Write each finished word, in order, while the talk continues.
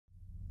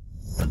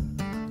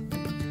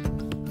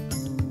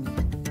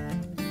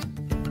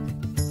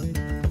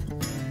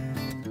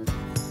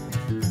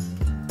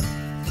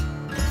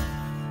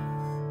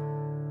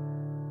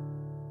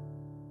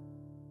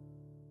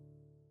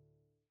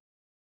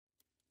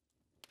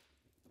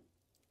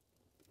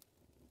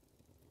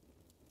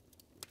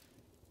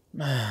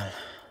Man,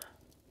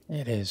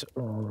 it is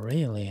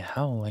really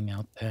howling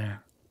out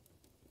there.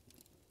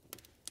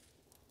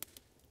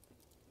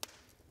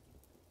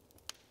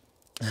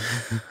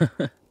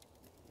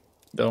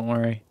 Don't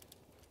worry.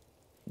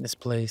 This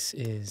place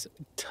is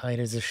tight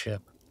as a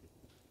ship.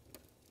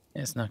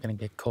 It's not going to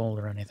get cold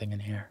or anything in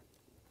here.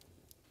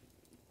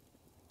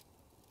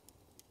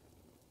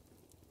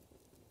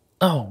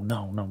 Oh,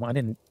 no, I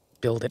didn't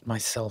build it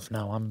myself.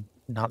 No, I'm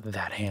not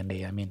that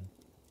handy. I mean,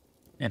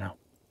 you know,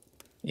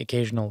 the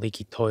occasional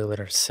leaky toilet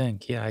or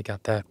sink. Yeah, I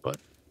got that, but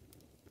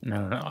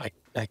no, I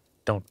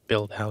don't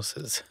build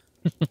houses.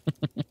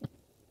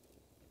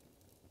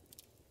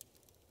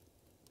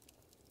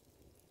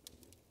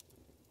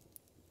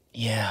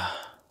 Yeah,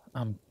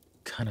 I'm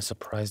kind of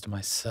surprised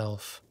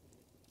myself.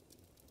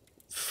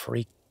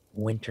 Freak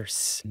winter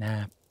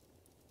snap.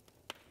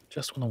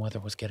 Just when the weather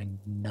was getting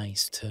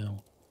nice, too.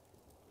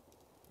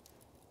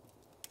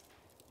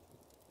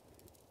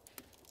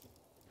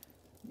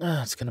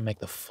 It's gonna make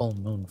the full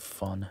moon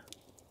fun.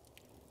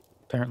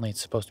 Apparently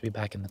it's supposed to be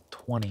back in the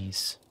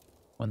 20s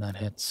when that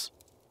hits.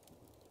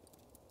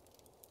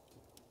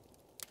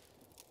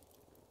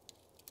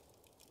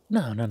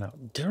 No.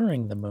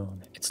 During the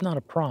moon, it's not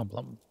a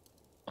problem.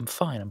 I'm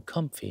fine, I'm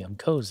comfy, I'm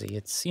cozy.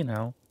 It's,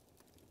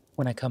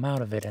 when I come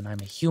out of it and I'm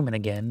a human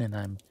again and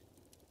I'm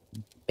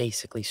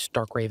basically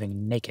stark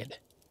raving naked.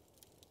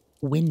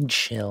 Wind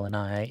chill and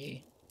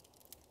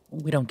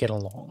we don't get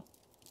along.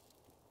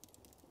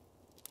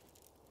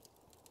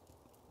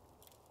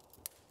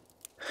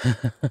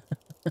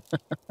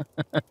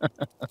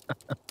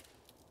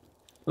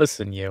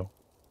 Listen, you.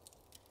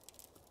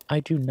 I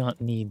do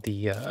not need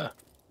the,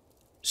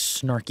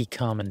 snarky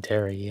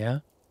commentary, yeah?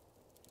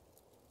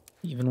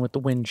 Even with the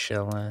wind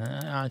chill,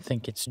 I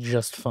think it's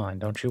just fine,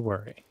 don't you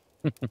worry.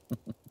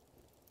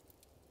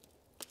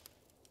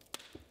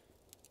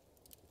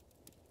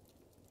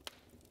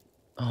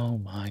 Oh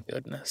my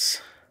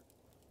goodness.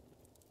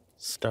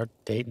 Start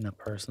dating a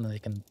person they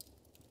can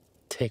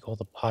take all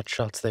the pot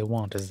shots they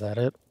want, is that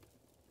it?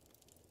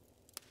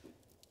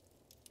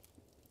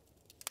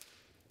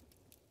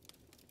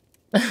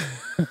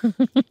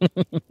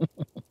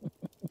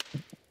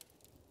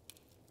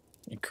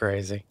 You're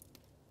crazy.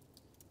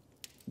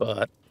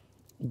 But,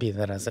 be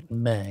that as it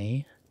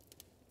may,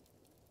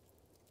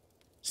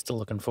 still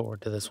looking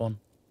forward to this one.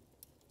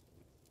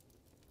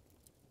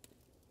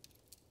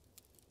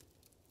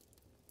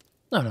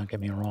 No, don't get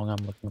me wrong,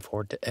 I'm looking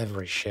forward to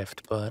every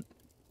shift, but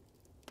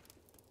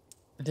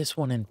this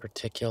one in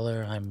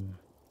particular, I'm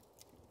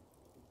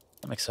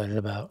excited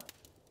about.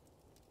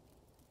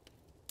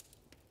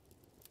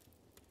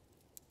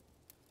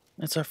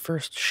 It's our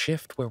first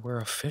shift where we're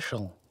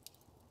official.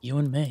 You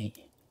and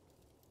me.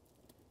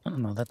 I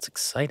don't know, that's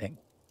exciting.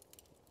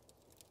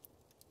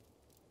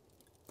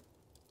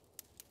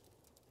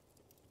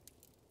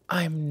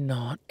 I'm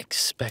not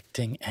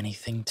expecting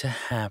anything to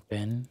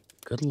happen,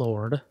 good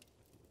lord.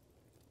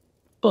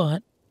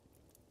 But,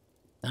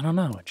 I don't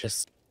know,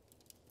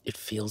 it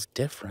feels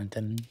different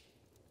and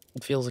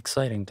it feels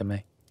exciting to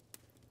me.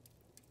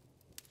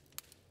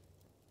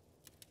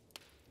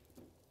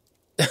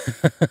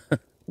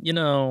 You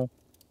know,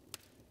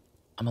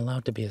 I'm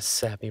allowed to be a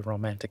sappy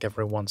romantic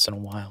every once in a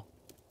while.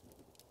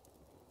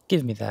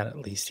 Give me that at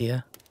least,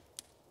 yeah?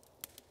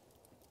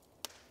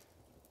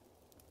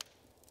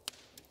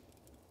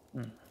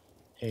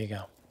 Here you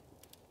go.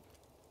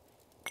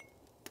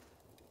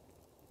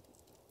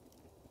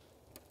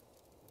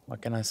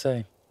 What can I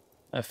say?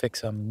 I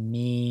fix a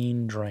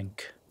mean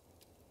drink.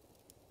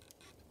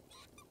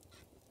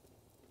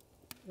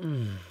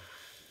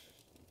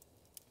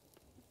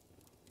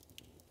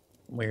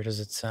 Weird as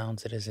it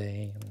sounds, it is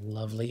a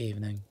lovely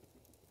evening.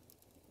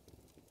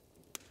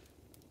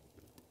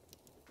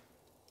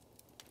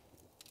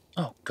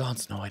 Oh,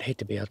 gods no, I'd hate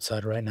to be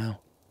outside right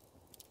now.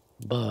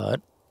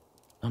 But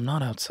I'm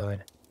not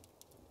outside.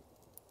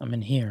 I'm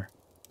in here.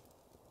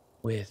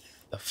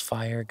 With the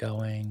fire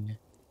going,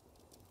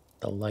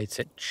 the lights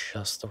at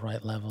just the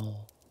right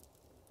level.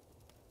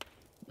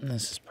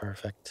 This is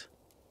perfect.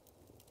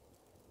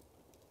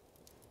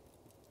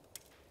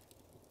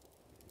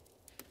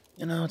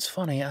 You know, it's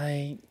funny,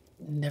 I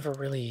never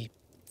really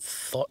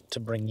thought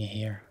to bring you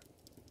here.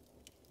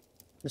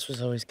 This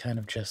was always kind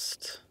of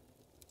just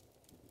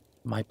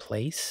my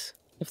place,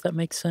 if that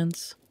makes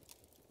sense.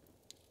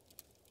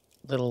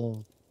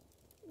 Little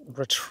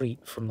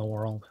retreat from the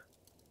world.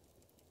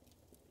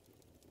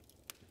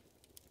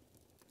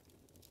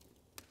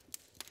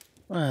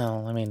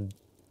 Well, I mean,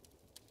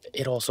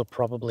 it also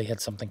probably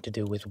had something to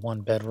do with one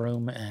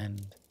bedroom,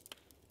 and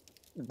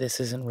this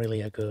isn't really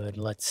a good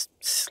let's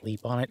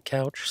sleep on it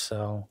couch,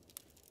 so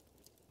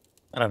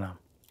I don't know.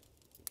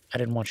 I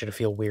didn't want you to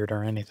feel weird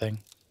or anything.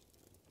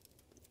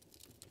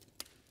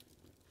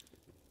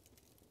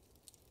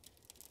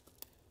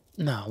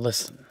 No,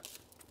 listen.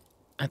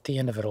 At the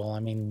end of it all,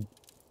 I mean,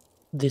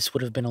 this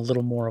would have been a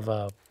little more of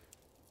a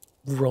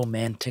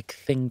romantic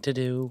thing to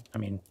do. I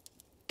mean,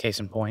 case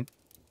in point.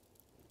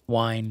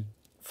 Wine,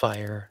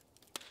 fire,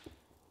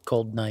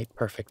 cold night,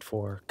 perfect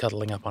for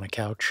cuddling up on a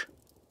couch.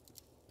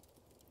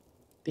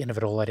 the end of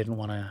it all, I didn't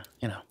want to,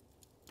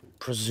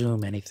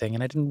 presume anything,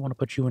 and I didn't want to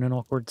put you in an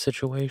awkward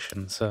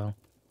situation, so...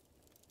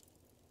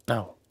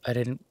 No, I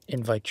didn't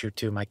invite you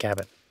to my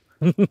cabin.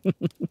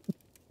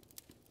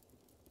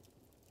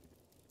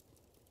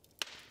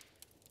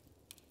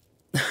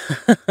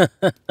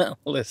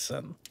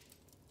 Listen.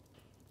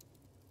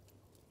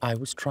 I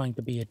was trying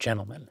to be a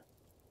gentleman.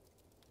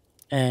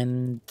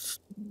 And,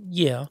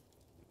 yeah,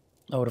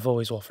 I would have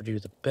always offered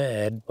you the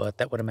bed, but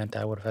that would have meant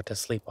I would have had to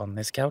sleep on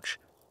this couch,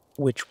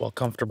 which, while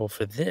comfortable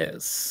for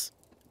this...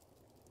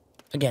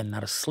 Again,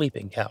 not a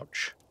sleeping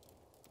couch.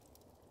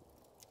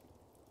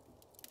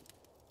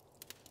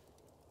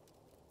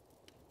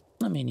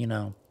 I mean,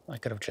 I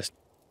could have just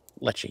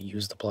let you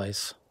use the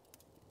place.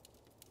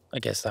 I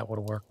guess that would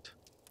have worked.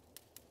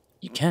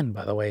 You can,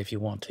 by the way, if you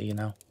want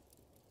to.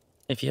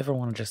 If you ever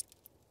want to just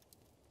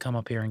come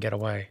up here and get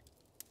away,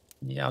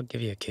 yeah, I'll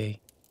give you a key.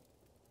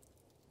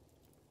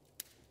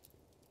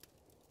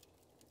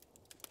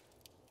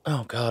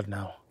 Oh, God,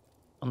 no.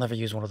 I'll never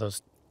use one of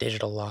those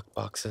digital lock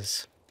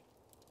boxes.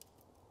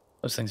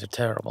 Those things are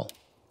terrible.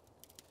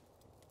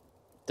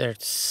 They're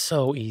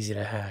so easy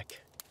to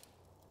hack.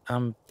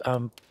 I'm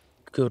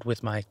good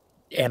with my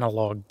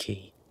analog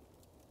key.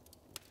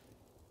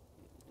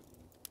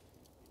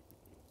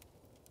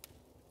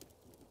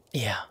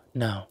 Yeah,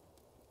 no.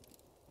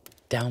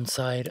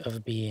 Downside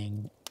of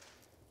being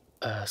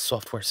a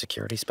software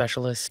security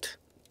specialist,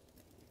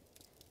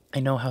 I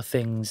know how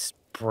things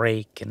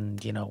break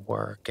and,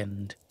 work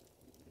and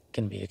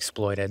can be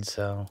exploited,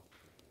 so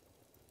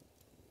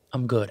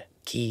I'm good.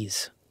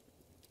 Keys.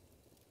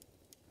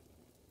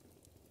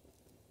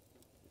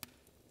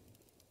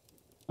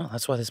 Well,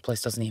 that's why this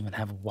place doesn't even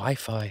have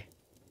Wi-Fi.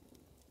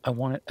 I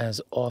want it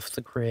as off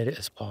the grid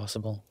as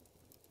possible.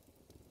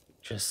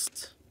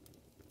 Just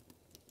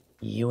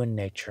you and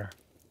nature.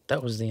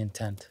 That was the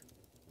intent.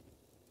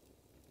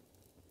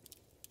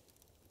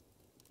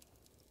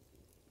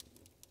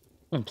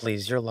 And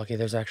please, you're lucky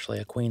there's actually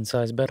a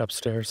queen-size bed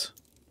upstairs.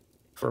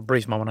 For a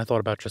brief moment, I thought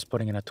about just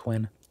putting in a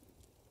twin.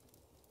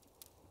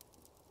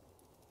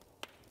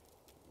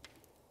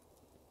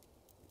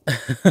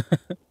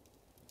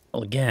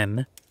 Well,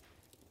 again,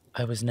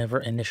 I was never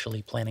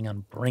initially planning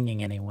on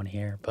bringing anyone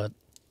here, but,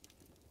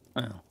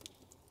 well,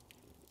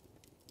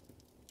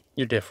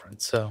 you're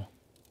different, so...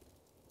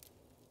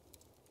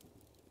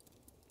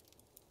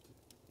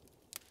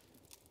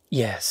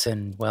 Yes,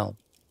 and, well,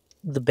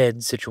 the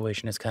bed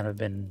situation has kind of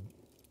been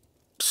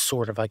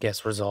sort of, I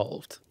guess,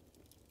 resolved.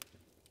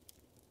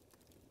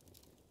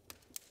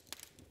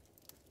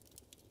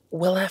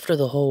 Well, after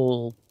the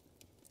whole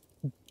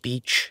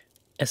beach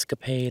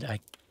escapade, I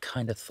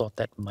kind of thought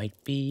that might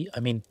be... I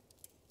mean,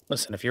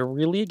 listen, if you're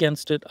really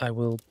against it, I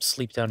will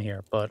sleep down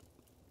here, but...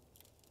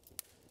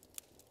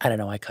 I don't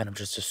know, I kind of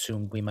just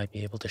assumed we might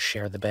be able to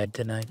share the bed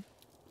tonight.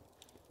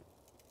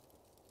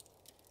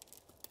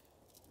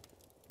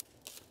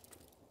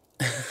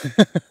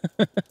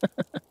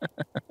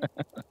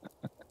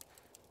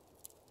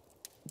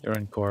 You're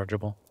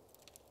incorrigible.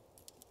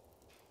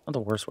 Not the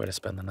worst way to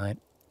spend the night.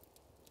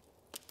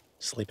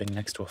 Sleeping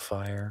next to a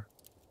fire.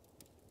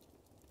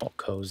 All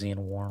cozy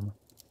and warm.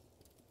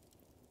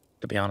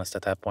 To be honest,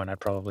 at that point, I'd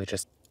probably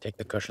just take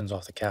the cushions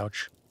off the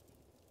couch.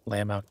 Lay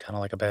them out kind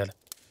of like a bed.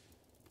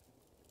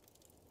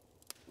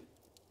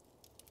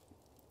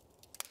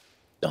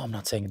 Oh, I'm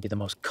not saying it'd be the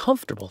most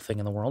comfortable thing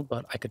in the world,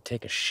 but I could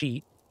take a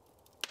sheet,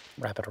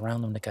 wrap it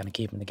around them to kind of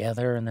keep them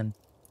together, and then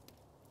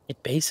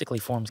it basically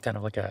forms kind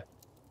of like a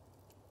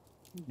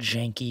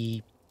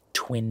janky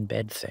twin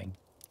bed thing.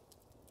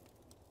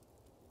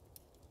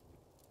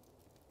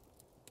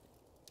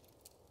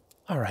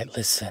 Alright,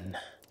 listen.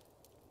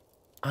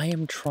 I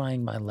am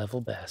trying my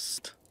level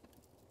best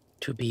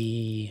to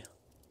be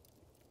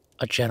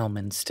a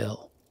gentleman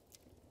still.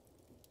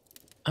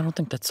 I don't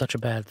think that's such a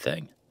bad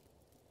thing.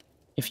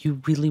 If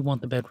you really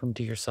want the bedroom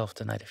to yourself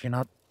tonight, if you're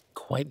not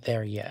quite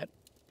there yet.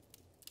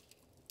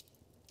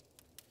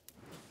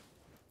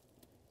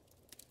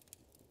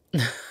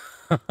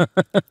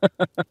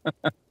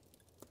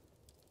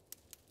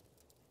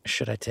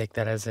 Should I take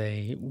that as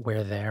a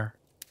we're there?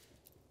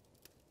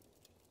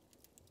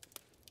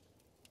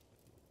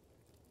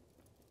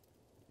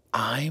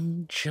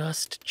 I'm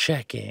just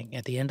checking.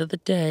 At the end of the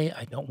day,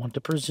 I don't want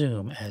to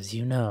presume, as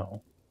you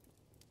know.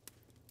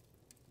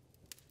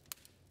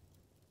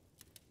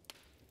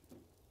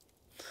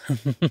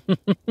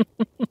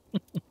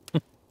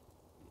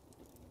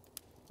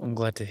 I'm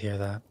glad to hear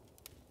that.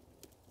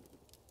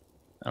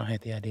 I don't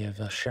hate the idea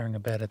of sharing a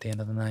bed at the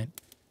end of the night.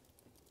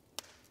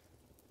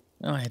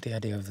 I hate the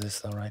idea of this,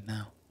 though, right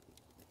now.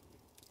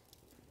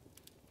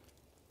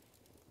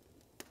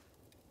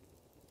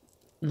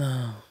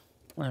 No,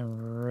 I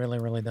really,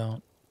 really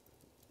don't.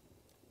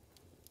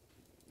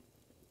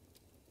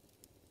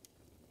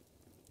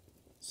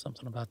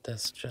 Something about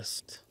this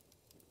just...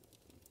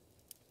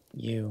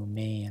 You,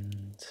 me,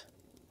 and...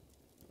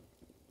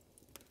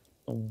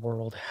 the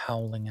world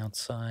howling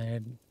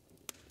outside.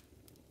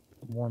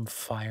 Warm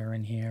fire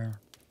in here.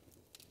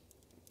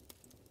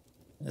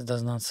 It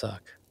does not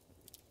suck.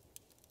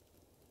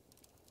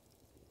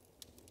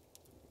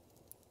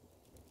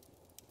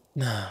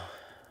 No.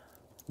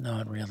 No,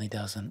 it really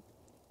doesn't.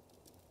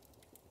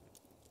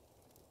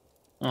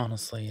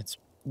 Honestly, it's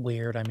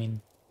weird. I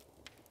mean,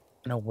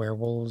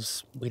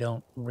 werewolves, we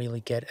don't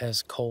really get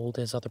as cold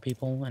as other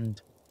people,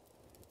 and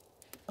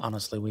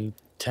honestly, we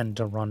tend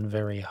to run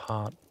very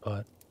hot,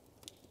 but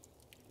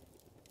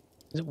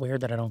is it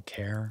weird that I don't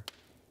care?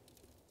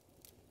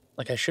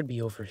 Like, I should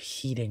be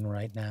overheating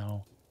right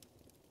now.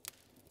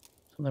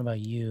 Something about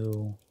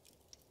you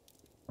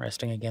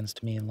resting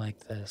against me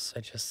like this,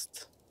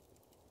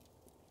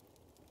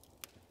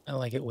 I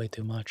like it way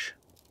too much.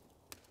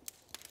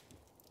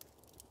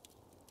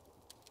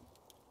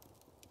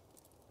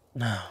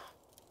 No,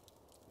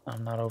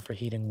 I'm not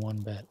overheating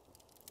one bit.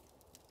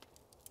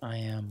 I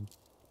am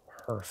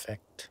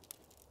perfect.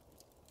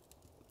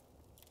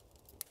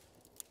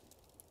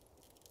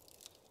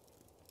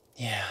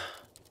 Yeah.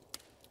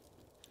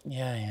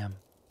 Yeah, I am.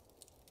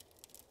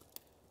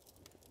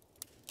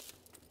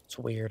 It's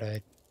weird.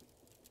 I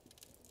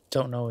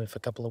don't know if a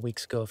couple of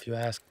weeks ago, if you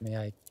asked me,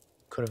 I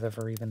could have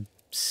ever even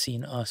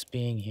seen us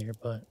being here,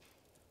 but...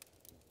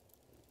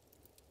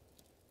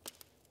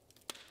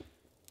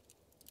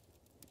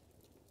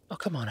 Oh,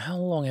 come on, how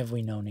long have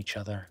we known each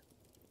other?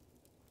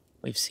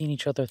 We've seen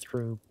each other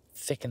through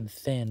thick and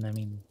thin. I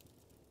mean,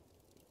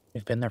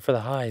 we've been there for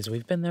the highs,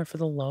 we've been there for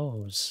the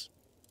lows.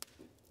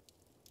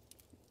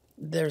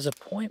 There's a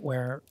point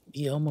where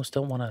you almost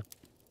don't want to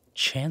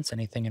chance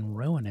anything and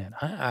ruin it.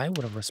 I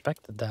would have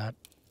respected that.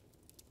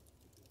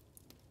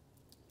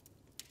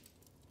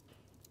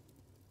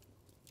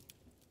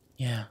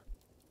 Yeah.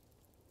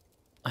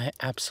 I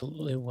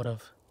absolutely would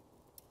have.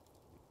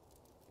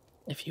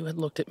 If you had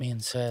looked at me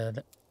and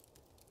said,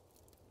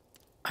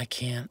 I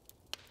can't,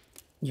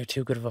 you're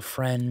too good of a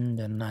friend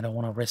and I don't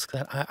want to risk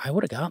that, I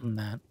would have gotten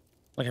that.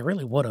 Like, I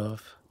really would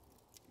have.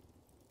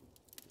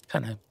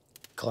 Kind of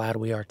glad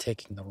we are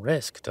taking the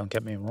risk, don't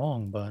get me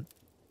wrong, but...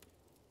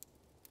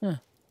 eh,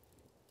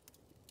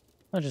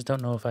 I just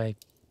don't know if I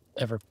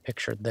ever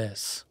pictured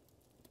this.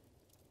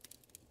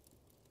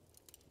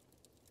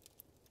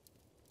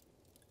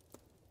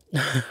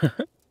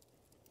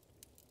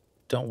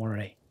 Don't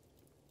worry.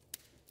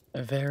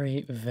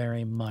 Very,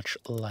 very much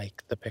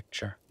like the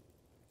picture.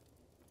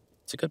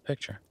 It's a good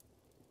picture.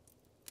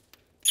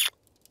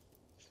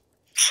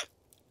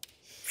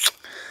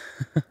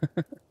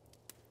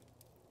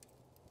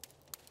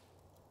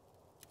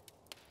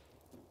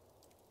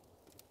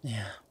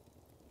 Yeah.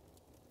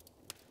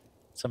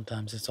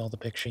 Sometimes it's all the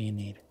picture you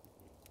need.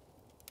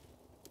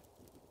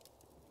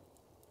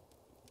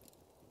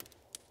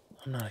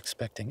 I'm not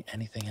expecting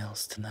anything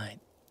else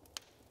tonight.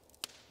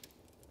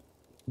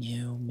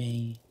 You,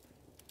 me,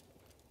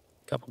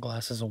 a couple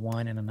glasses of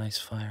wine and a nice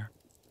fire.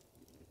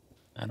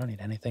 I don't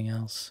need anything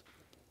else.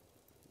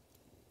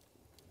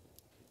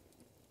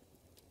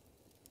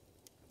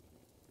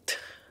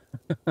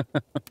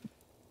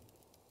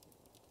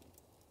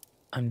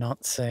 I'm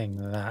not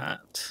saying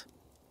that.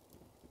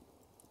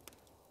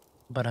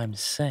 But I'm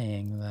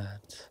saying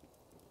that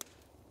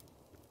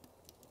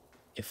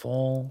if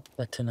all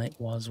that tonight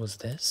was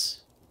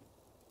this,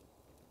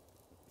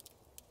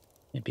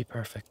 it'd be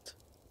perfect.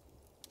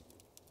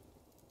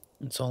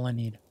 It's all I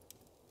need.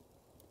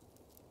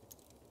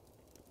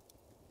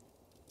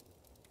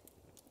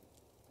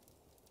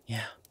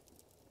 Yeah.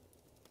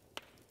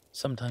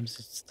 Sometimes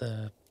it's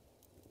the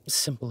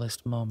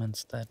simplest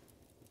moments that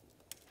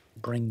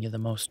bring you the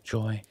most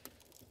joy.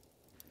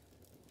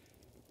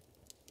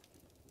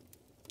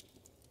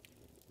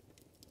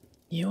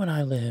 You and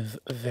I live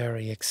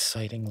very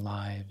exciting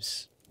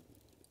lives.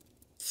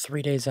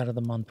 3 days out of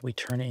the month, we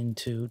turn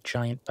into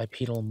giant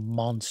bipedal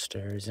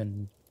monsters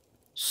and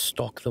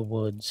stalk the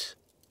woods.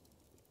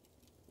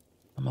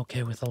 I'm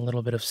okay with a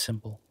little bit of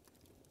simple.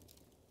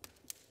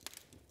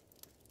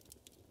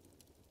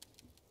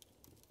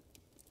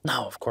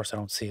 No, of course I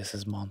don't see us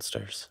as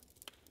monsters.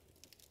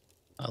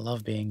 I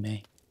love being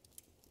me.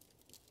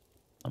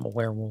 I'm a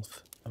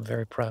werewolf. I'm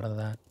very proud of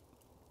that.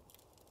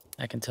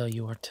 I can tell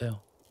you are too.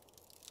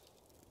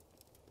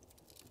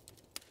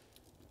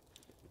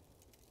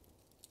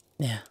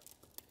 Yeah.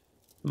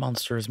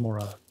 Monster is more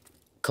a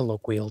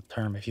colloquial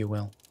term, if you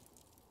will.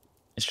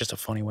 It's just a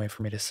funny way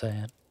for me to say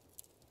it.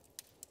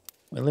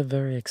 We live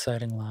very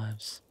exciting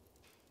lives.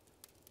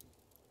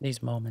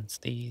 These moments,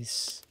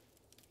 these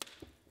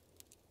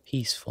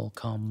peaceful,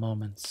 calm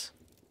moments,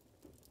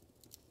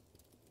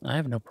 I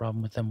have no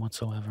problem with them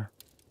whatsoever.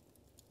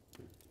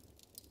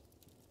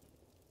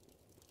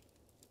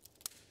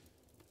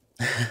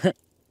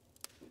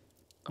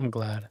 I'm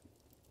glad.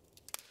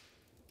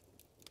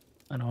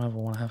 I don't ever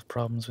want to have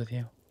problems with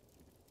you.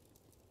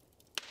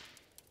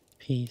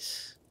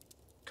 Peace,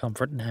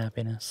 comfort, and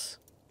happiness.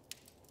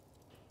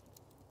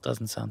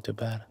 Doesn't sound too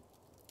bad.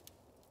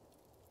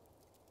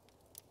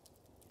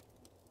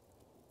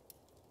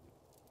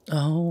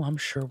 Oh, I'm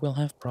sure we'll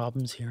have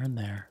problems here and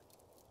there.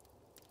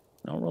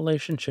 No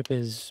relationship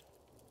is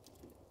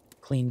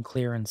clean,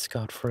 clear, and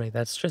scot-free.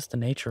 That's just the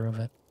nature of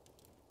it.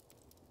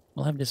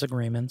 We'll have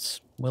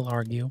disagreements. We'll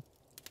argue.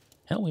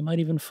 Hell, we might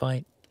even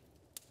fight.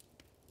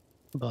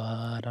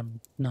 but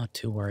I'm not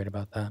too worried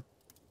about that.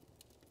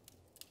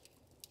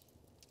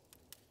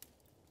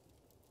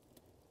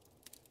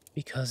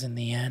 Because in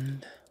the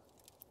end,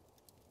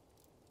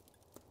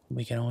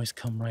 we can always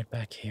come right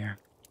back here.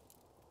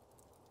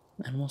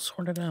 And we'll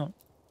sort it out.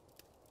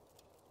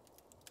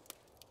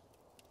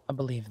 I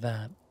believe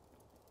that.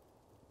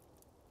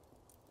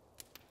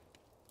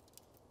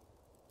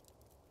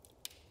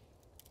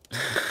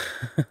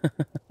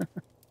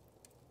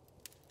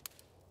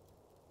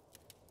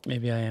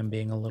 Maybe I am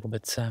being a little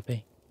bit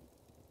sappy.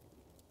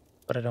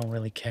 But I don't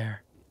really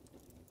care.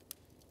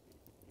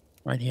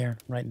 Right here,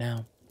 right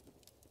now.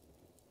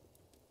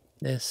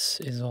 This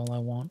is all I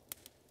want.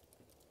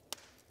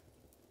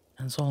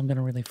 And it's all I'm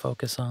gonna really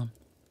focus on.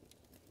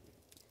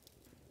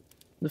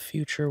 The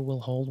future will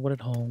hold what it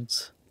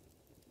holds.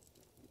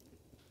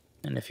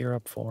 And if you're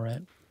up for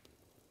it,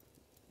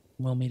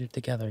 we'll meet it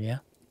together, yeah?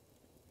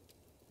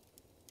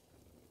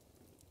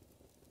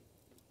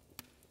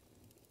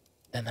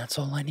 Then that's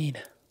all I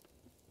need.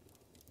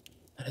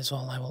 That is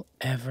all I will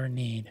ever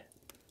need.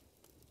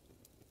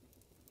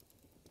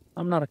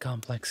 I'm not a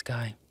complex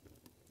guy.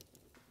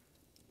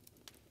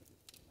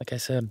 Like I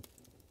said,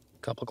 a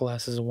couple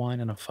glasses of wine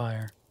and a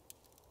fire.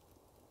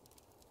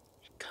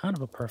 Kind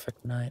of a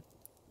perfect night.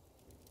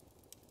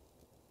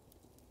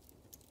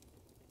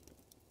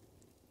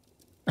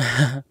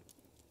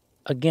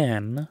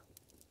 Again,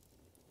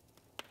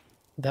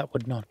 that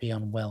would not be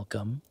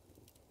unwelcome.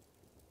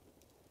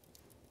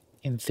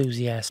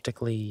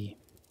 Enthusiastically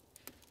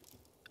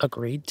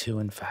agreed to,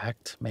 in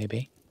fact,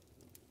 maybe.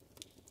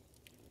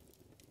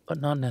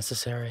 But not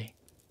necessary.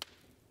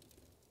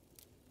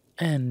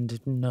 And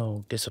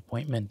no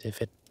disappointment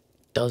if it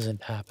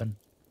doesn't happen.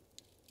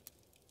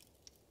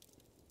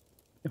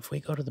 If we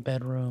go to the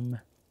bedroom,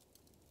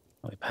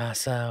 we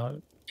pass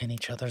out in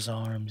each other's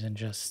arms and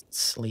just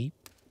sleep,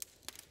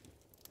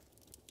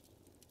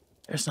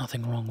 there's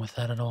nothing wrong with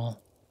that at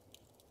all.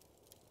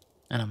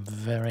 And I'm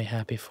very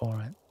happy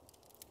for it.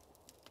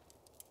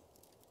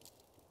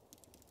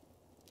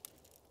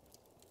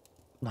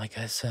 Like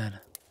I said,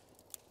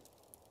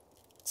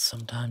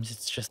 sometimes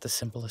it's just the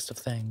simplest of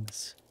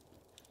things,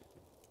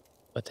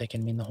 but they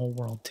can mean the whole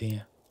world to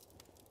you.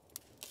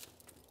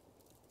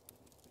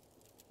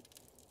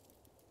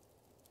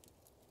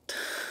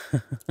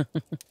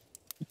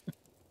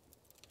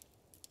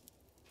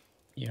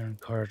 You're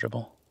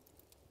incorrigible.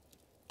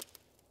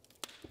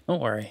 Don't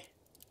worry.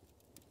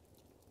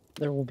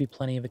 There will be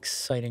plenty of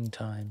exciting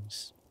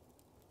times.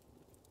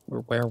 We're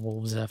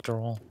werewolves, after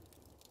all.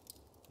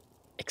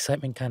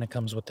 Excitement kind of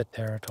comes with the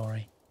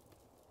territory.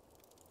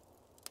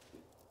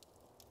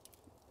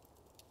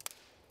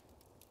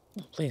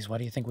 Please, why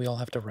do you think we all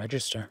have to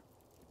register?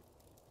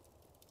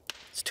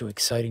 It's too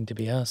exciting to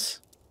be us.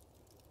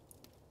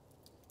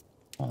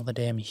 All the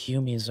damn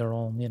humies are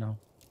all,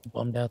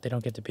 bummed out they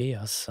don't get to be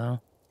us, so...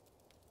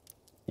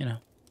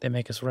 they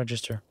make us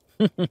register.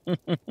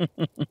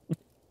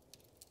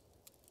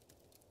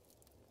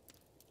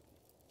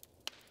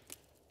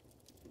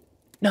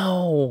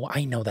 No,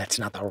 I know that's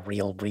not the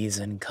real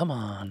reason. Come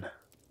on.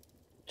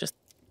 Just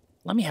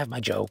let me have my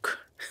joke.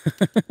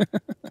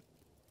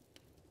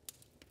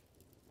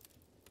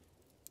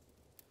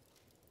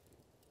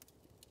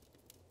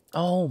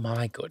 Oh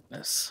my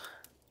goodness.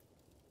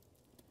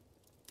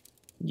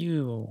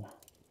 You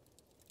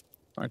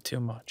are too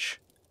much.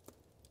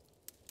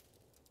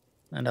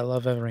 And I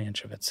love every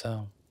inch of it,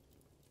 so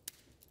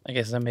I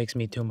guess that makes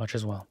me too much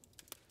as well.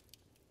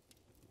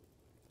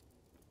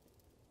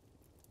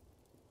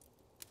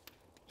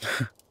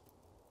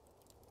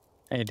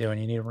 How you doing?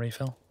 You need a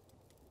refill?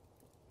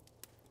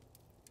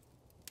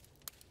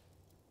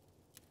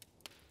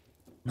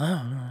 No,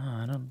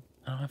 I don't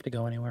have to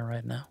go anywhere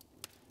right now.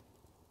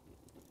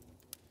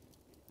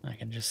 I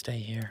can just stay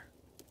here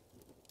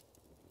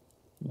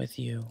with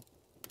you,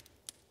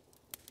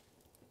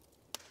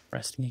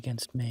 resting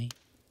against me,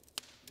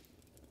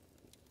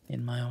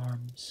 in my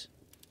arms,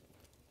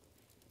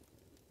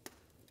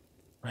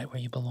 right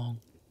where you belong.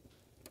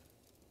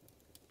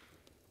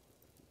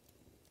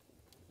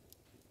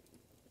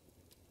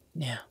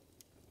 Yeah.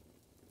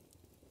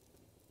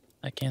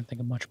 I can't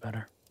think of much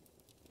better.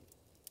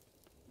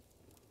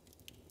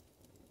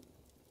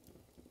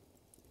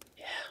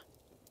 Yeah.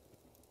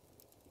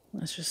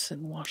 Let's just sit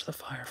and watch the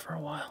fire for a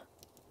while.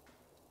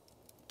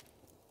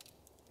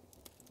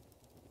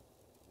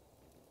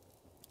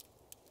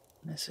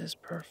 This is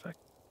perfect.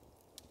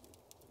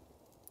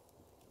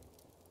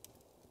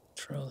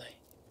 Truly.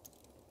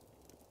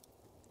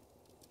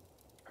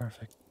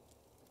 Perfect.